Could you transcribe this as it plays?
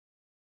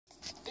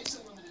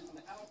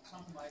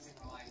I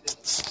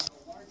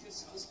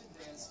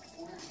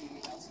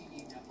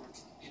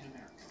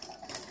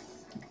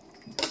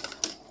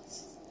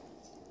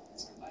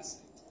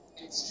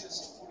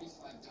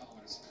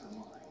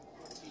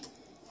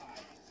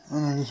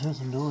don't know, I just heard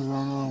some doors. I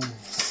don't know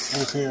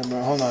what's here,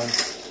 but hold on.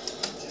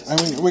 I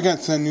mean, we got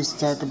some news to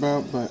talk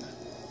about, but.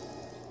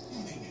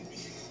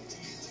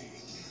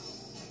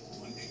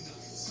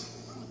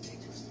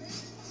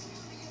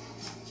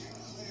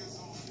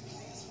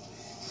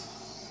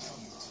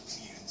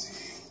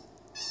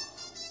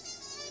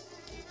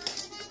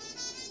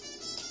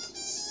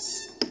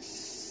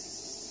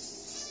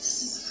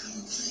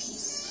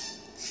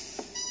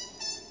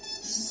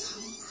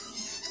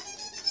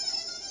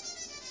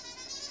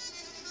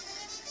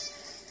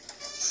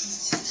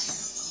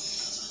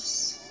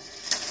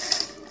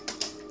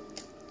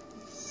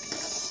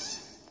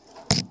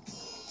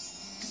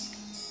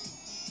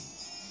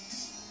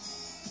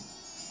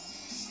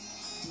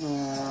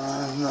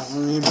 Not for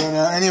me, but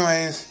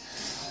anyways,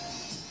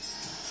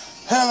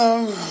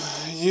 hello,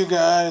 you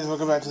guys.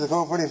 Welcome back to the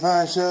Code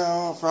 45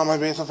 show. For all my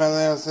baseball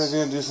family, I was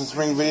going to do some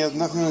spring videos.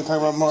 Nothing to talk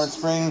about more in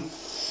spring,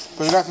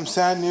 but we got some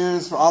sad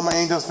news for all my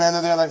Angels fans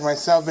out there, like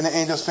myself. Been an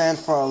Angels fan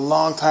for a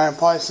long time,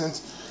 probably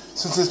since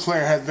this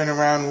player has been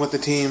around with the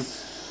team.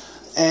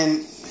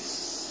 And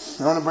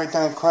I want to break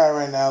down and cry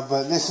right now,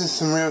 but this is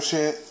some real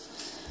shit.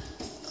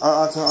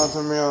 On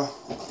some real,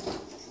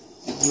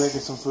 making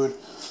some food.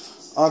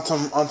 On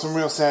some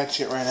real sad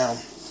shit right now.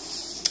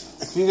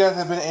 If you guys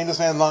have been an Angels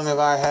fan as long as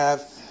I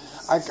have,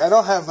 I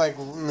don't have I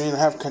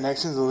have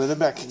connections a little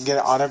bit. I can get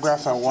an autograph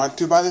if I want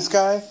to by this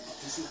guy.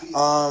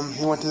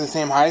 He went to the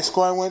same high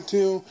school I went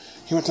to.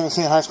 He went to the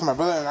same high school my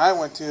brother and I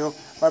went to.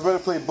 My brother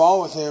played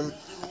ball with him,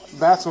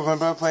 basketball. My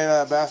brother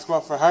played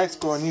basketball for high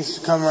school, and he used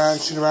to come around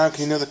and shoot around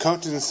because he knew the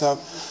coaches and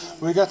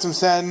stuff. We got some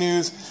sad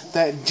news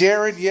that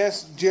Jared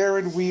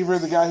Weaver,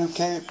 the guy who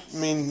can't,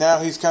 now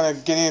he's kind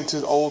of getting into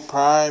his old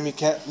prime. He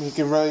can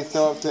really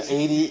throw up to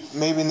 80,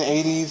 maybe in the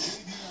 80s.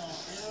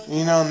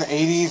 In the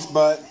 80s,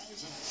 but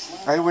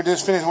we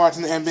just finished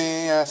watching the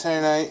NBA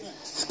Saturday night.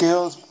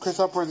 Skills,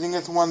 Kristaps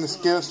Porzingis won the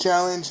skills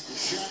challenge.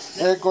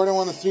 Eric Gordon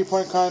won the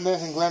three-point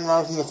contest, and Glenn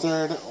Robinson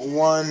III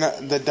won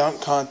the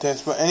dunk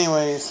contest. But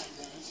anyways,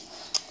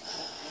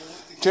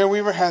 Jared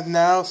Weaver has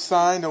now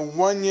signed a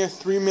 1-year,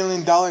 $3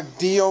 million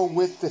deal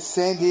with the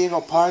San Diego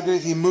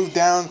Padres. He moved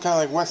down kind of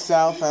like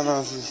west-south. I don't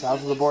know if it's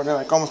south of the border,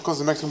 like almost close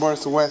to the Mexican border.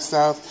 It's the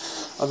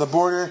west-south of the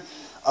border.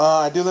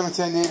 I do live in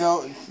San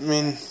Diego.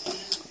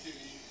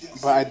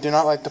 But I do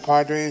not like the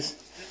Padres.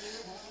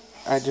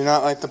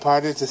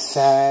 It's a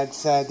sad,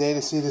 sad day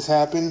to see this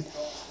happen.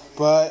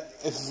 But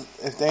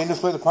if the Angels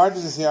play the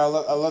Padres this year, I'd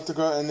love to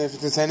go. And if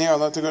it's in San Diego, I'd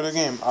love to go to the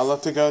game. I'd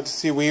love to go to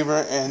see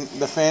Weaver. And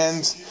the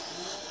fans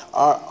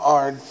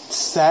are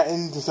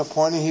saddened,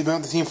 disappointed. He's been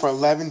with the team for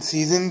 11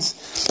 seasons.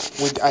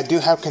 I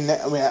don't have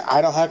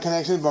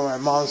connections, but my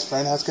mom's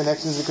friend has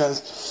connections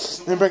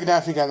because, let me break it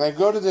down for you guys. I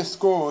go to this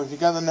school, if you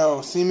guys don't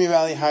know, Simi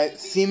Valley High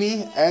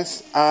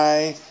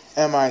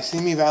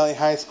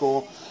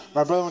School.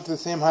 My brother went to the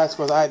same high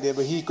school as I did,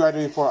 but he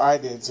graduated before I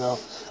did, so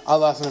I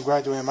lost him to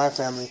graduate in my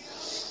family.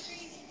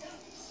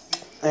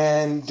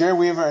 And Jared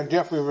Weaver and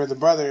Jeff Weaver, the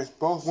brothers,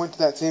 both went to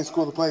that same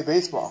school to play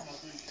baseball.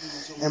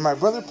 And my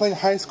brother played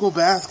high school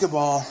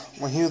basketball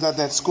when he was at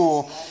that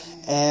school,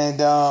 and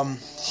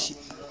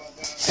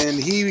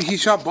he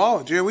shot ball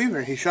with Jared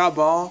Weaver. He shot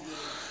ball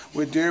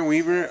with Jared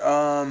Weaver.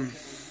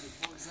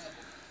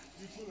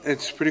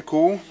 It's pretty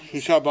cool. He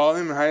shot ball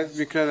with him in high school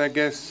because I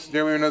guess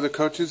Jared Weaver knows the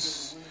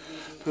coaches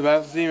for the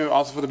basketball team and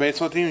also for the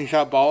baseball team. He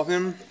shot ball with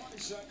him.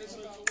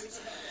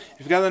 If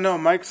you guys don't know,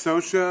 Mike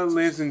Scioscia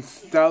lives in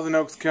Thousand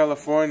Oaks,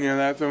 California.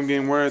 That's what I'm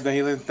getting word that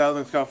he lives in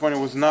Thousand Oaks, California.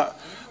 Was not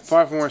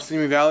far from where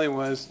Simi Valley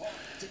was.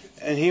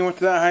 And he went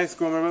to that high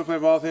school. My brother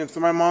played ball with him. So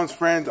my mom's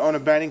friends own a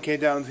batting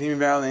cage out in Simi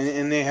Valley,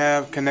 and they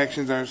have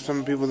connections. Or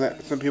some people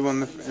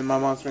in my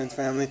mom's friends'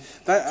 family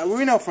that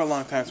we know for a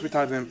long time. So we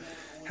talked to him.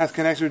 Has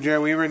connections with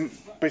Jared Weaver.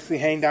 Basically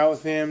hanged out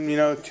with him,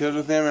 chilled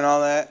with him and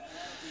all that.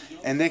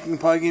 And they can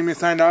probably give me a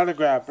signed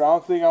autograph. But I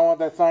don't think I want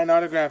that signed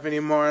autograph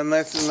anymore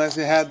unless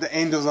it had the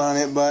Angels on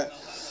it. But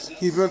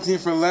he's been with the team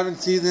for 11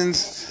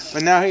 seasons.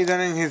 But now he's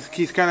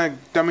kind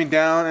of dumbing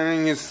down,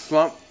 entering his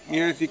slump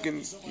years. He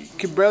can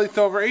barely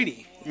throw over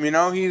 80. He's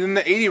in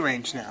the 80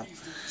 range now.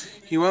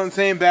 He wasn't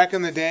saying back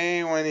in the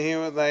day when he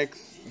was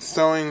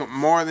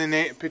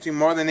pitching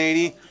more than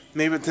 80,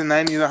 maybe to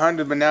 90 to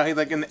 100, but now he's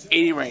in the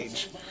 80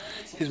 range.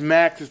 His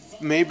max is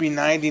maybe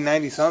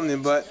 90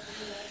 something, but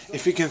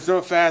if he can throw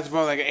a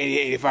fastball 80,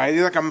 85,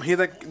 he's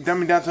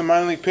dumbing down to a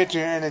minor league pitcher,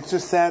 and it's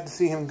just sad to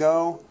see him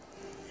go.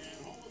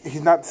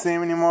 He's not the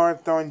same anymore,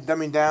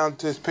 dumbing down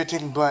to his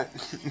pitching, but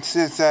it's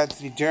just sad to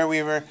see Jared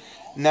Weaver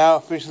now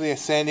officially a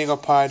San Diego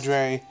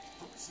Padre.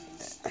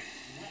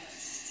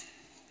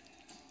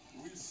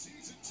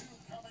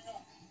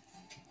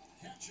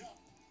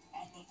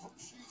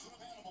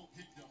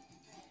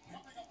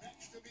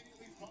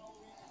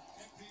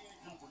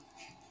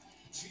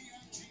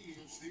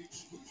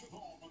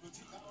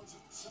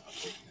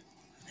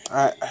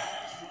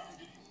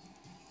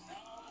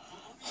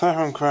 Sorry if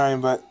I'm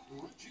crying, but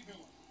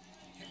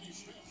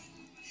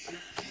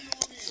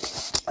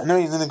I know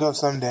he's gonna go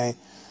someday.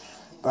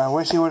 But I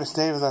wish he would have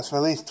stayed with us for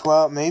at least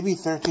 12, maybe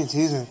 13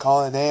 seasons,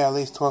 call it a day, at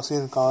least 12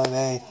 seasons, call it a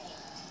day.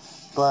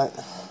 But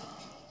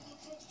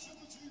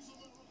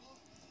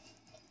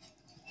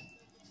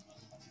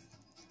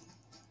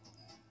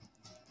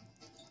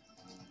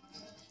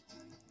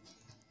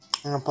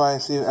I'm gonna probably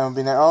see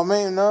MLB Night. Oh,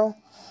 maybe no.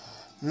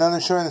 Another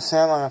show in the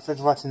Sandlot. I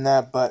finished watching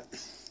that, but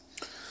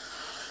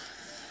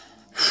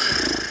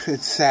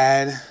it's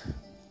sad.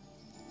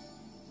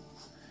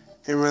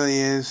 It really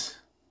is.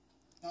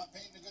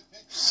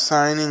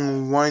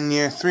 Signing 1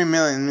 year, $3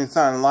 million. I mean, it's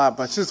not a lot,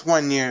 but it's just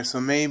 1 year. So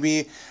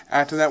maybe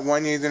after that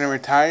 1 year, he's gonna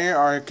retire,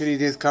 or could he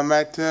just come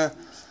back to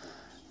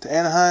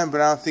Anaheim?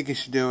 But I don't think he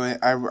should do it.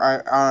 I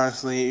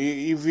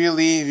honestly, if you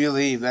leave, you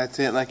leave. That's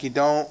it. Like, you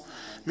don't.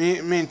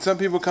 I mean, some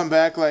people come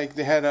back, like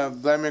they had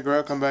Vladimir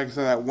Guerrero come back to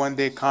that 1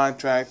 day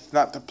contract,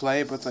 not to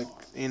play, but it's like,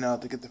 you know,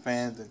 to get the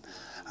fans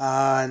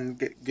and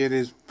get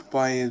his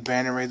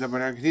banner raised up.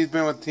 Because he's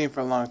been with the team for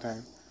a long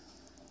time.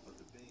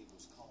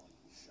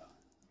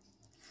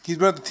 He's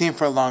been with the team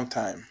for a long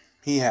time.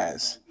 He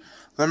has.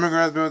 Vladimir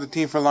Guerrero's been with the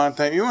team for a long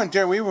time. Even when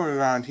Jerry Weaver was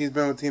around, he's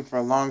been with the team for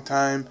a long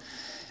time,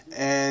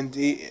 and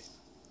he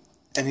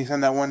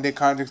signed that 1 day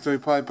contract, so he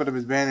probably put up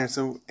his banner.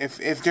 So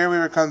if Jerry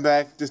Weaver comes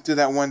back, just do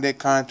that 1 day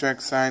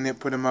contract, sign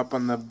it, put him up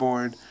on the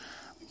board,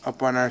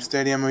 up on our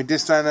stadium. We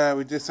just signed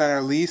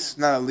our lease,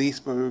 not a lease,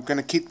 but we're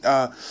gonna keep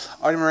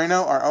Artie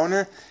Moreno, our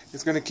owner,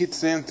 is gonna keep the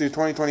stadium through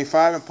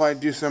 2025 and probably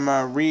do some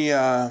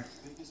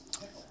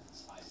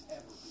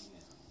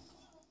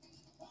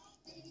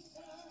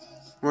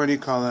what do you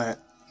call that?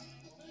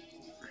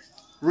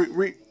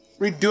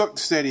 Redo up the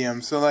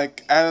stadium. So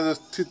like out of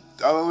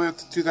all the way up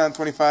to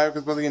 2025,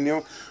 because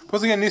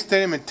supposed to get a new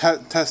stadium in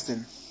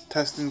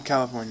Tustin,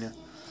 California.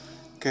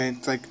 Okay,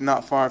 it's like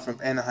not far from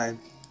Anaheim.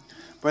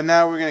 But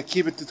now we're gonna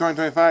keep it to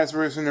 2025, so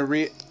we're just gonna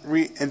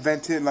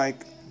reinvent it,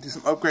 like do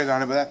some upgrades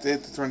on it. But that's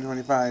it to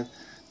 2025.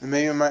 And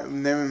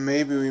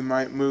maybe we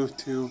might move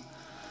to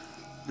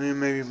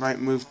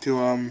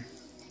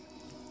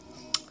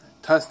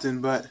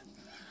Tustin, but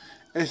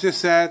it's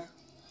just sad.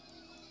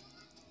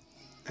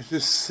 It's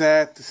just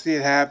sad to see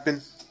it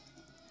happen.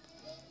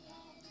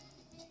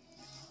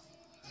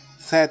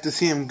 Sad to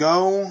see him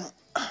go.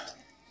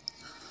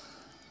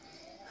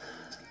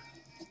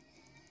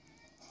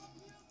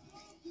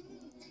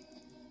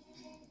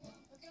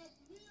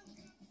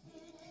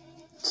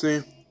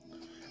 See,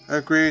 I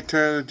agreed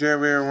to Jerry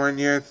Weaver 1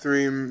 year,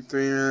 $3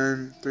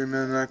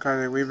 million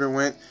contract. Weaver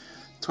went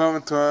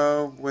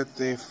 12-12 with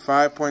a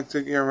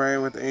 5.6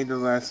 ERA with the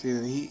Angels last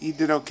season. He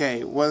did okay.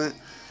 It wasn't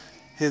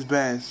his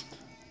best.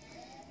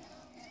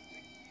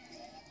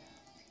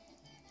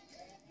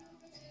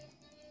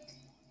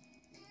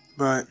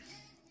 But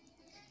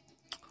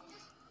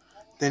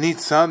they need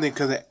something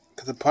because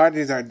the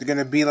Padres are going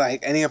to be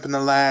like ending up in the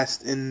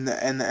last in the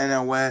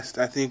NL West.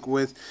 I think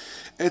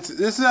this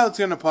is how it's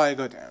going to probably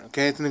go down.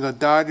 Okay, it's going to go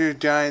Dodgers,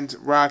 Giants,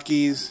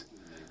 Rockies.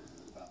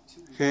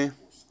 Okay.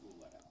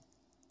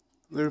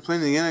 They're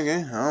playing again,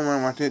 okay? I don't want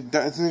to watch it.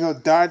 It's going to go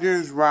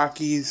Dodgers,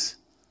 Rockies.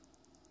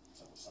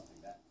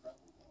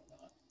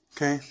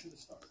 Okay.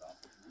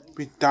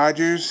 Be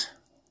Dodgers,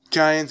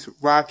 Giants,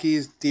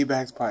 Rockies,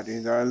 D-backs,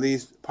 Padres. Or at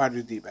least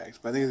Padres, D-backs.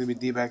 But I think it's going to be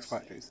D-backs,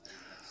 Padres.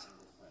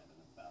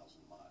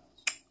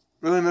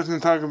 Really nothing to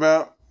talk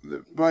about.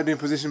 Probably doing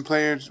position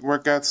players,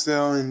 workouts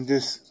still, and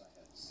just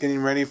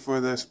getting ready for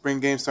the spring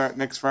game start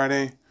next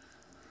Friday.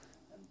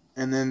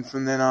 And then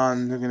from then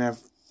on, they're going to have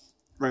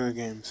regular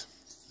games.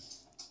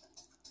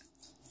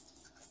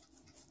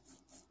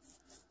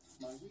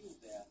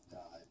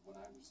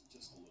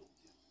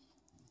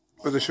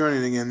 But they're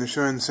showing it again. They're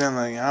showing the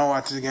Sandlot again. I'll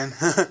watch it again.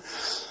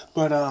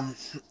 But,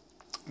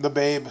 the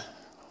Babe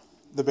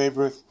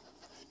Ruth.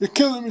 You're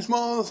killing me,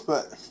 Smalls,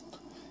 but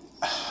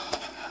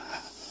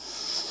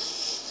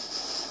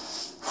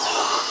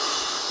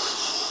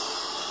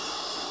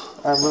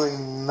I'm really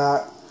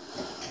not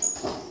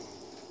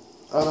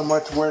other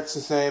much words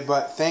to say,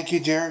 but thank you,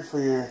 Jared, for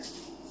your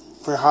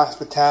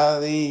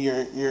hospitality,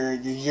 your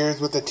years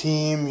with the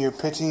team, your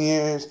pitching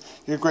years,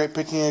 your great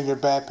pitching years, your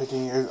bad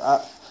pitching years.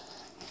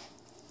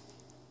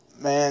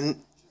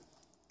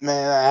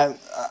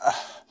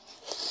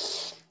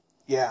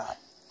 Yeah.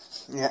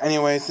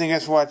 Anyways, thank you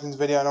guys for watching this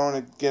video. I don't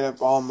want to get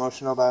up all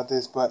emotional about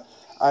this, but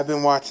I've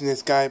been watching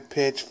this guy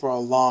pitch for a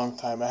long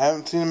time. I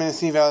haven't seen him in the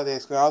Sea Valley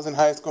Days. When I was in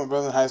high school, my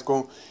brother was in high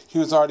school, he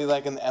was already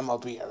like in the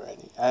MLB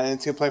already. I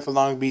didn't see him play for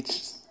Long Beach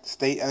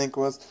State, I think it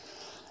was,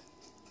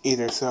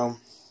 either. So,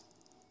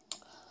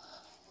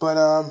 but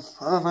I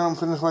don't know if I'm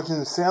finished watching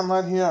the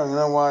Sandlot here. I'm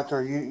gonna watch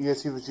or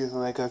UFC vs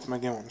UCLA because that's my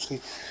game. Want to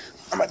see.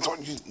 I might watch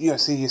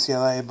UFC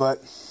UCLA,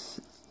 but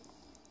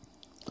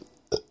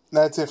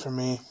that's it for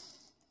me.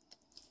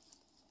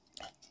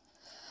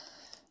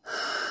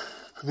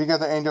 If you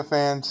got the Angel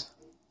fans,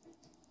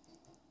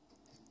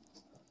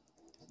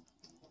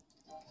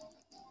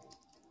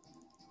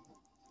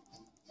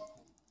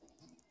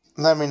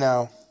 let me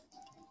know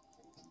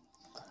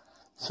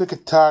so we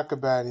could talk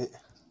about it.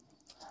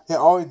 Yeah,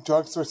 always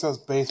drugstore sells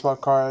baseball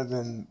cards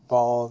and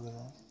balls and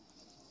all.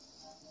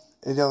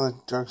 It's all the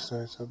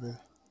drugstore so big.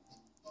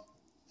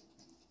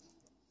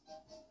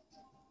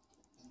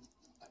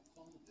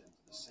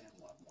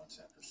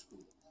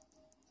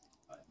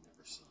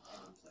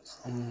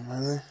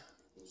 Really?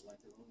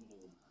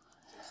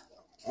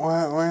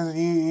 Where's the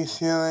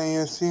UCLA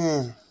UFC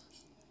game?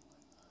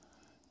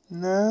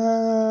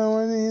 No,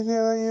 where's the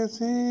UCLA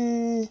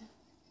UFC?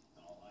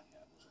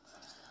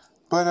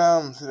 But,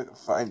 see if I can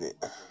find it.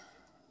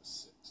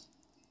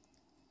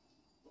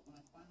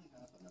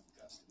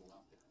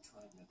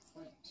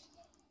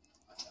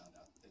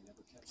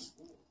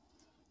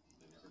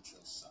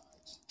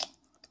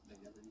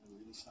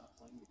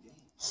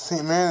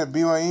 St. Mary at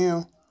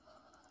BYU.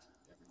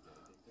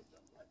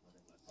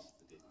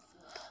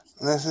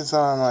 Unless it's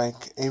on,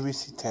 like,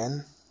 ABC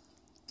 10.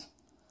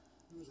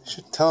 They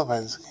should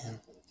televise this game.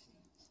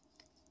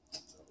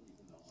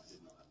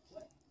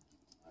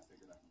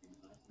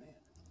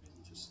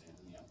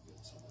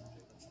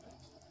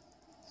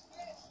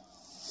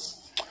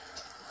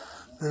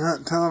 They're not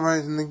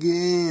televising the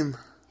game.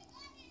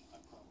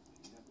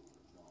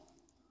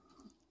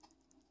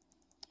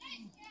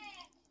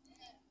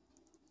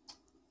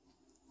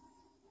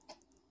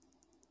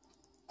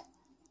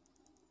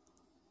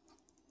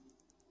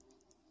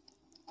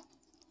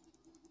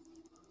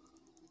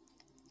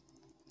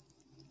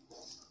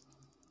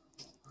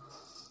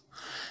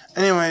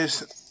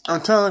 Anyways,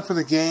 I'm trying to look for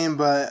the game,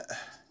 but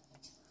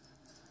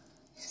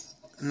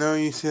no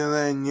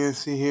UCLA and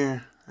USC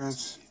here.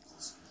 That's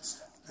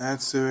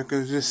stupid,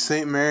 because it's just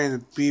St. Mary, the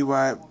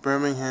BY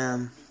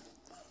Birmingham.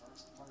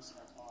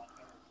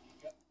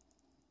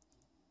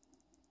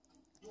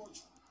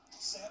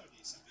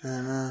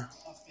 And,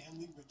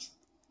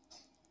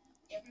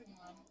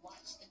 everyone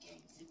watch the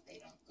games if they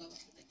don't go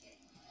to the game.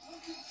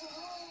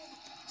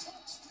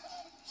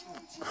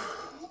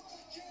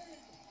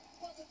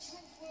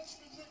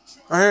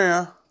 Oh, here you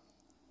go.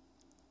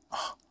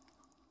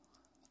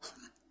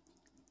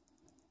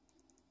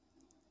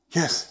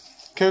 Yes.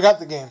 Okay, we got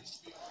the game.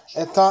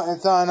 It's on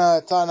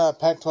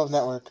Pac-12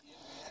 Network.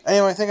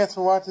 Anyway, thank you guys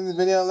for watching this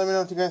video. Let me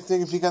know what you guys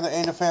think. If you guys are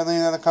Angel fan,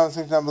 leave it in the comment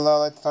section down below. I'd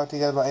like to talk to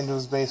you guys about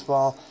Angels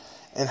baseball.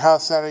 And how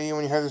sad are you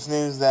when you heard this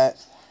news that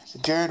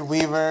Jared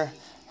Weaver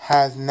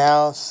has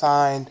now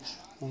signed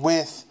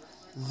with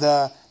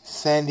the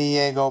San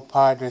Diego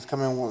Padres,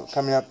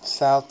 coming up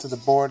south to the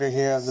border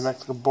here of the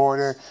Mexico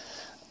border,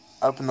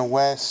 up in the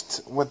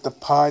west with the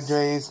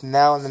Padres,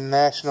 now in the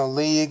National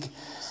League.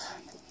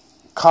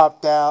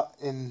 Copped out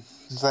and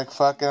it's like,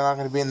 fuck it, I'm not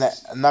gonna be in the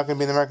American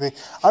League.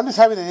 I'm just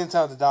happy they didn't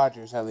sign with the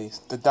Dodgers, at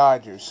least. The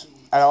Dodgers.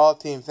 Out of all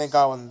teams, thank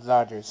God it wasn't the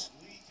Dodgers.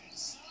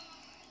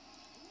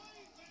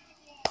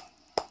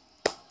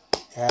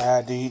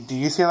 Yeah, do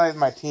UCLA is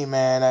my team,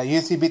 man.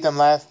 UC beat them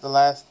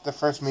the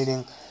first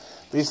meeting.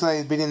 But UCLA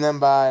is beating them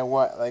by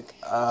what, like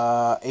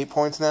 8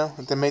 points now?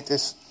 If they make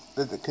this,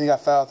 because he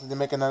got fouled, if they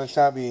make another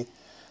shot, be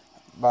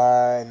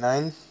by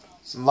 9.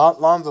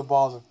 Lonzo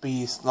Ball's a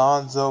beast.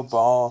 Lonzo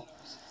Ball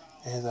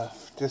is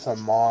just a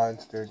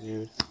monster,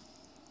 dude.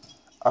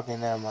 Okay,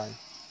 never mind.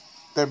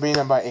 They're beating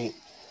them by 8.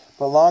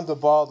 But Lonzo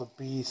Ball's a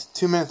beast.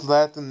 2 minutes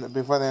left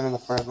before the end of the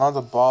first.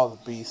 Lonzo Ball's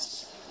a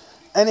beast.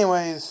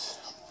 Anyways,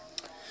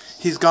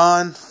 he's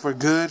gone for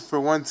good for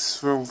 1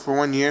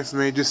 year, so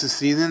maybe just a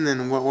season.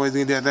 And what is he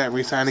gonna do after that?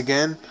 Resign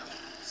again?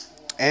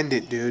 End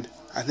it, dude.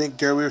 I think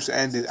Jared Weaver should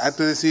end it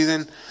after the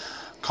season.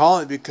 Call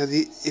it, because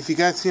if you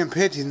guys see him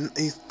pitch,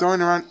 he's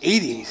throwing around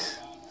 80s.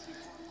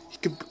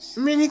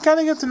 He kind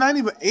of gets to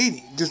 90, but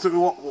 80. Just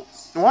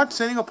watch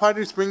San Diego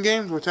Padres spring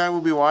games, which I will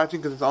be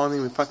watching because it's the only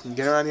thing we fucking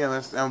get around here,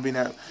 unless MLB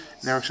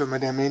never shows my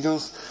damn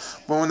Angels.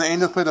 But when the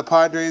Angels play the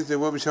Padres, they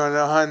will be showing it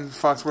on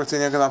Fox Sports San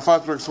Diego, because on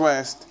Fox Sports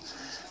West,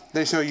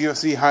 they show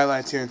UFC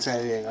highlights here in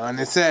San Diego. And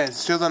it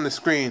shows on the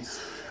screen,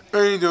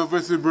 Angels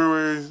versus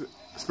Brewers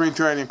spring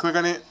training. Click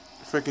on it,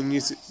 freaking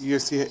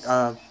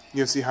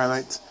UFC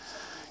highlights.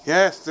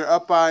 Yes, they're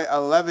up by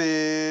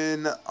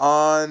 11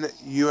 on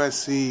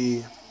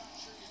USC.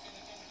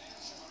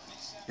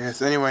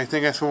 Yes, anyway,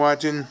 thank you guys for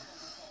watching.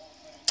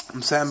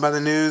 I'm saddened by the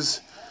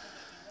news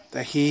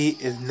that he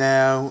is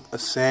now a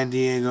San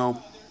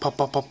Diego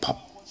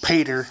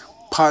Padre.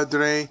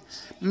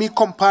 Mi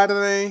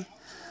compadre.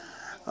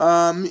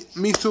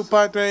 Mi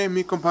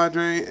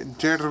compadre.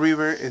 Jared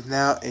Weaver is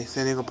now a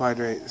San Diego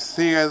Padre.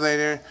 See you guys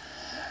later.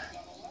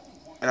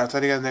 And I'll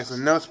tell you guys next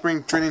one. No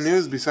spring training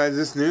news besides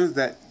this news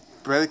that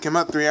barely came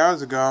up 3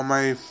 hours ago on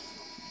my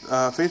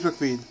Facebook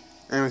feed.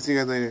 Anyway, see you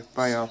guys later.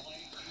 Bye, y'all.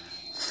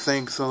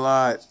 Thanks a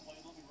lot,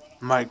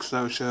 Mike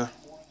Scioscia,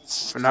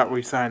 for not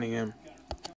re-signing him.